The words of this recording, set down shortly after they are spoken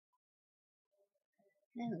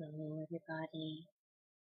Hello, everybody.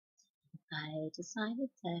 I decided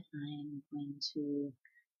that I'm going to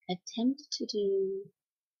attempt to do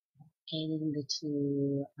a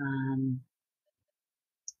little, I'm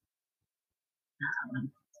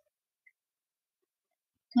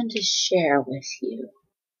going to share with you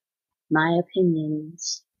my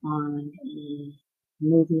opinions on a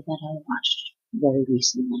movie that I watched very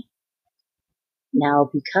recently. Now,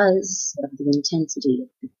 because of the intensity of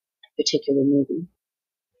the particular movie,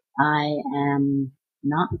 I am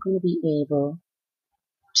not going to be able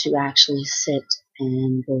to actually sit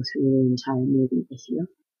and go through the entire movie with you.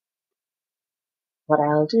 What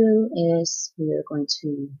I'll do is we are going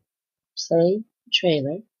to play the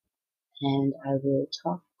trailer and I will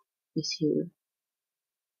talk with you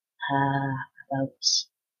about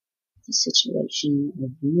the situation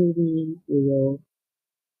of the movie. We will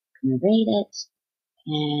rate it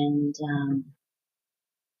and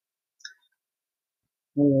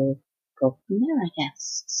we'll go from there, I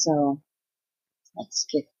guess. So let's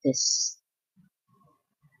get this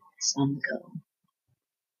on the go.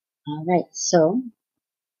 Alright, so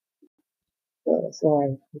before I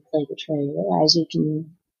play the trailer, as you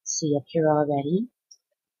can see up here already,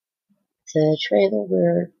 the trailer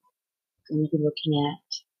we're going to be looking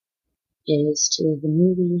at is to the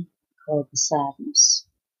movie called The Sadness.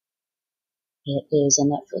 It is a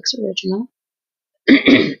Netflix original.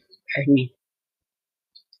 Pardon me.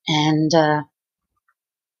 And,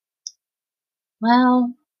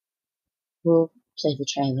 well, we'll play the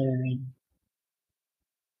trailer and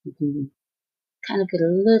you can kind of get a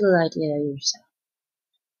little idea yourself.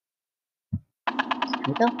 Here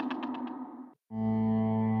we go.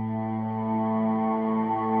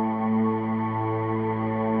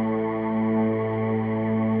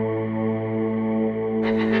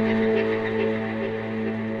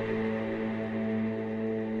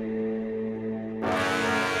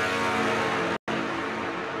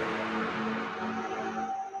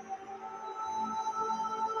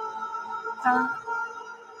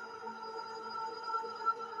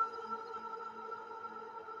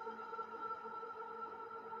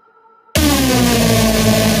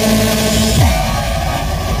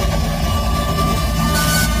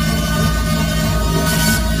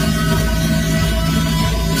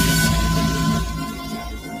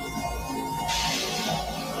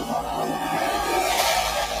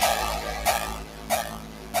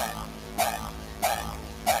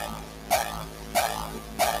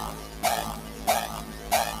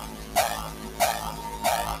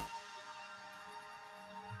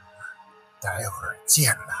待会儿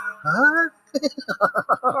见了啊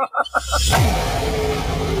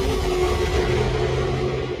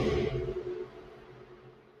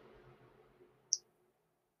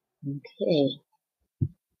Okay.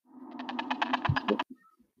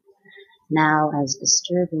 Now, as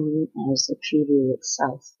disturbing as the preview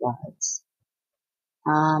itself was,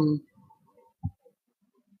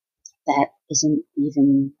 that isn't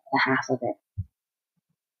even the half of it.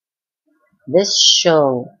 This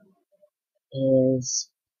show is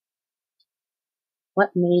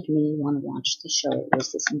what made me want to watch the show.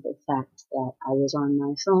 Was the simple fact that I was on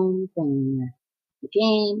my phone playing the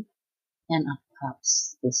game, and up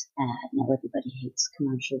pops this ad. Now everybody hates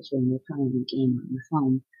commercials when you're playing a game on your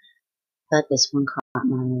phone, but this one caught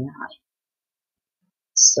my eye.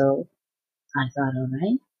 So I thought,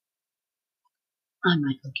 alright, I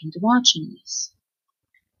might look into watching this.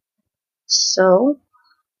 So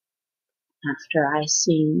after I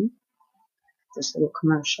see this little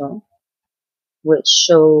commercial, which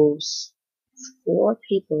shows 4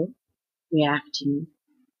 people reacting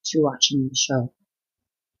to watching the show.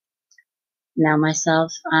 Now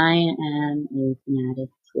myself, I am a fanatic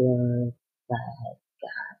for bad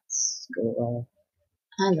guys, gore.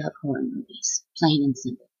 I love horror movies, plain and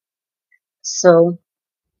simple. So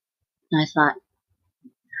I thought,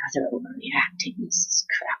 they're overreacting. This is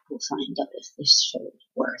crap. We'll find out if this show is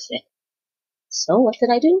worth it. So what did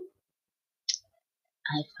I do?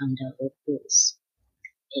 I found out it was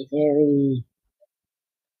a very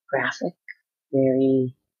graphic,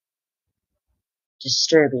 very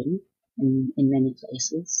disturbing in many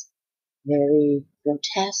places, very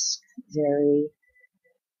grotesque, very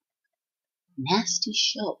nasty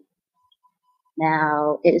show.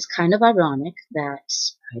 Now, it is kind of ironic that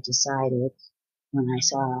I decided when I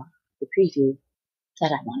saw the preview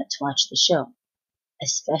that I wanted to watch the show,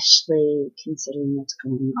 especially considering what's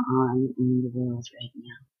going on in the world right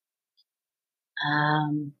now.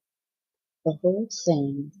 The whole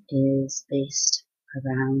thing is based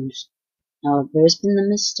around, now there's been the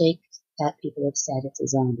mistake that people have said it's a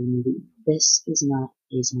zombie movie. This is not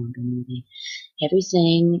a zombie movie.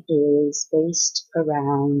 Everything is based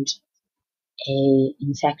around a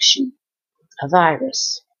infection, a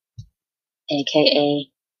virus,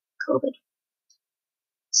 aka COVID.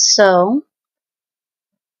 So,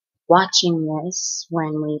 watching this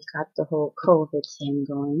when we've got the whole COVID thing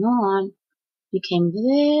going on became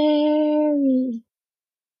very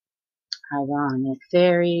ironic,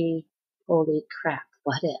 very holy crap,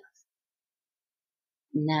 what if?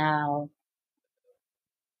 Now,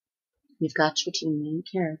 we've got your two main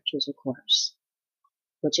characters, of course,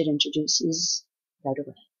 which it introduces right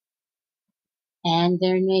away, and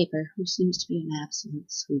their neighbor, who seems to be an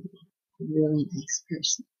absolute sweetie, a really nice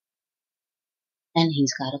person, and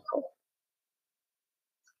he's got a cold.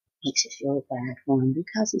 Makes you feel bad for him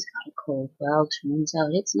because he's got a cold. Well, turns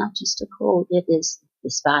out it's not just a cold, it is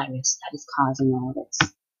this virus that is causing all this.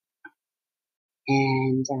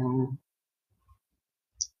 And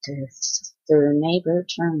their neighbor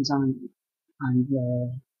turns on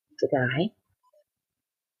the guy.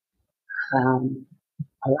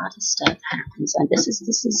 A lot of stuff happens, and this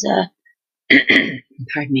is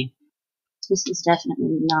pardon me. This is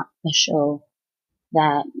definitely not a show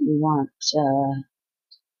that you want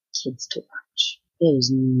kids to watch. It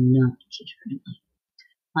is not kid friendly.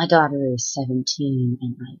 My daughter is 17,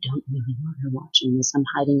 and I don't really want her watching this. I'm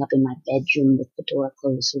hiding up in my bedroom with the door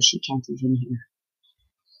closed so she can't even hear.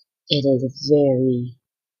 It is very...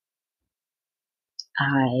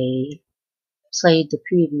 I played the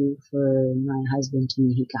preview for my husband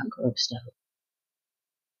and he got grossed out.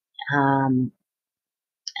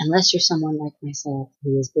 Unless you're someone like myself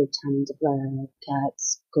who is big time into blood,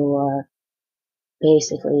 guts, gore,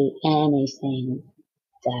 basically anything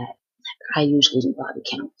that I usually do body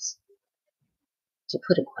counts. To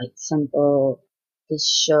put it quite simple, this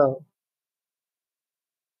show,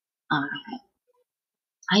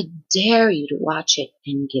 I dare you to watch it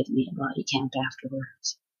and give me a body count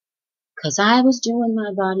afterwards. Because I was doing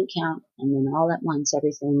my body count, and then all at once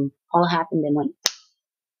everything all happened and went,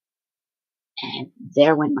 and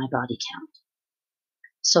there went my body count.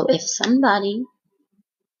 So if somebody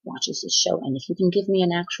watches this show, and if you can give me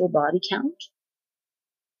an actual body count,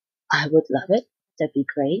 I would love it. That'd be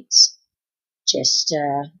great. Just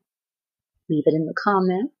leave it in the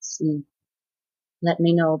comments and let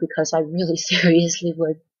me know, because I really seriously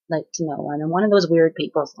would like to know. And I'm one of those weird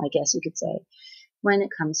people, I guess you could say, when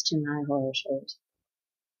it comes to my horror shows.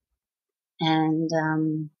 And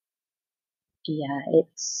yeah,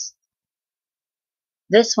 it's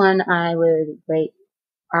this one I would rate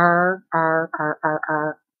R,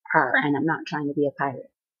 and I'm not trying to be a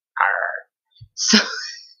pirate. R. So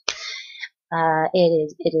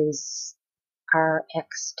it is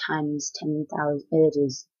RX times 10,000. It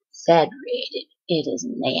is Z rated. It is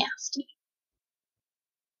nasty.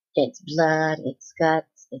 It's blood, it's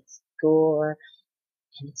guts, it's gore,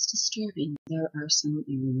 and it's disturbing. There are some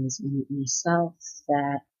areas in it myself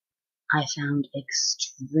that I found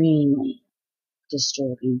extremely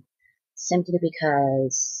disturbing, simply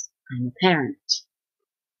because I'm a parent.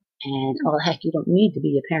 And, oh heck, you don't need to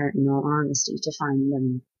be a parent in all honesty to find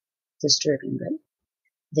them disturbing, but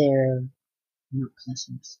they're not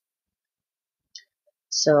pleasant.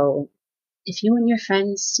 So, if you and your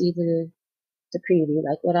friends see the preview,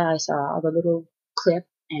 like what I saw, the little clip,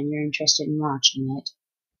 and you're interested in watching it,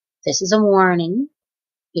 this is a warning.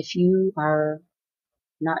 If you are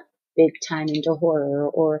not big time into horror,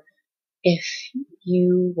 or if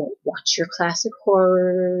you watch your classic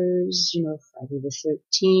horrors, Friday the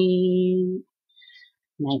 13th,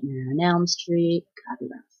 Nightmare on Elm Street,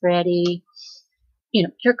 Copyright Freddy,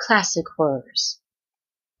 your classic horrors,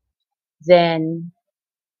 then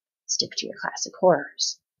stick to your classic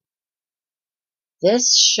horrors.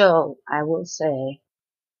 This show, I will say,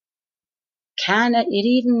 it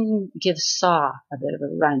even gives Saw a bit of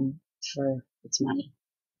a run for its money.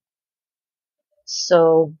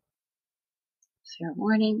 So, fair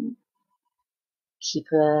warning, keep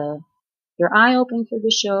your eye open for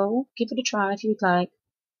the show. Give it a try if you'd like.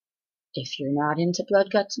 If you're not into blood,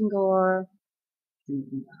 guts, and gore,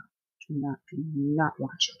 do not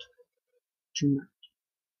watch it. Do not.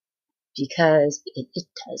 Because it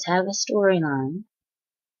does have a storyline.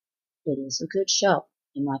 It is a good show,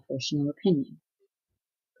 in my personal opinion.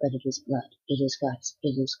 But it is blood. It is guts.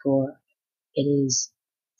 It is gore. It is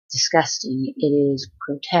disgusting. It is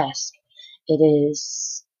grotesque. It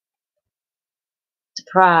is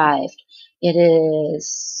deprived. You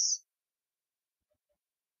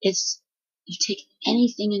take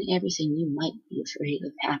anything and everything you might be afraid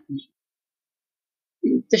of happening.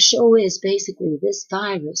 The show is basically, this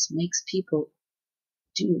virus makes people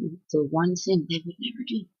do the one thing they would never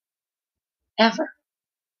do, ever.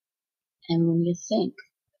 And when you think,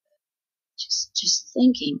 just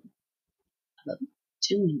thinking about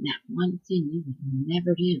doing that one thing you would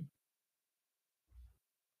never do,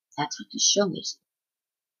 that's what the show is.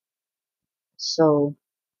 So,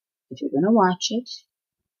 if you're going to watch it,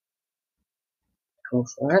 go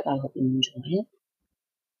for it. I hope you enjoy it.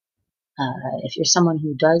 If you're someone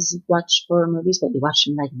who does watch horror movies, but you watch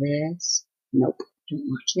them like this, nope, don't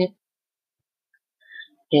watch it.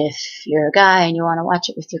 If you're a guy and you want to watch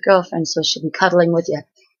it with your girlfriend so she'll be cuddling with you,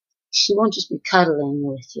 she won't just be cuddling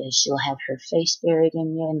with you. She'll have her face buried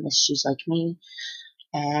in you unless she's like me,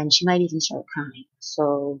 and she might even start crying.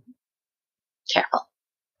 So, careful.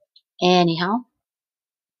 Anyhow,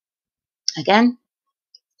 again,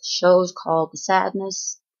 the show's called The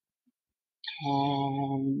Sadness,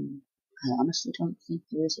 and I honestly don't think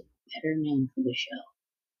there is a better name for the show.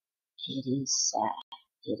 It is sad.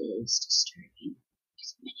 It is disturbing.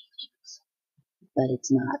 It's many things. But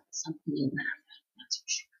it's not something you laugh at, that's for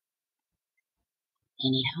sure.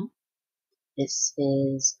 Anyhow, this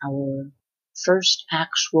is our first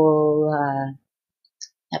actual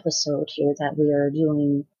episode here that we are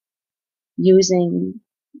doing using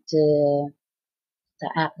the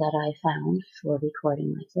app that I found for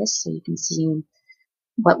recording like this, so you can see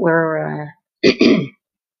what we're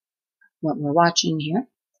what we're watching here,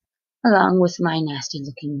 along with my nasty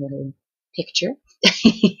looking little picture.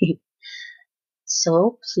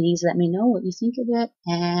 So please let me know what you think of it,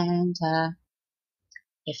 and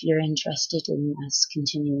if you're interested in us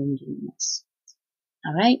continuing doing this.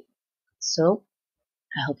 Alright, so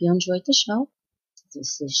I hope you enjoyed the show.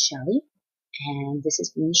 This is Shelly, and this has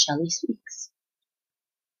been Shelly Speaks.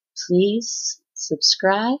 Please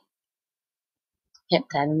subscribe, hit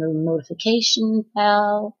that little notification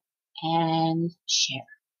bell, and share.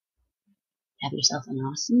 Have yourself an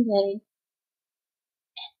awesome day,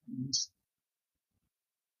 and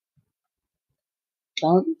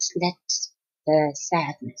don't let the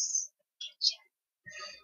sadness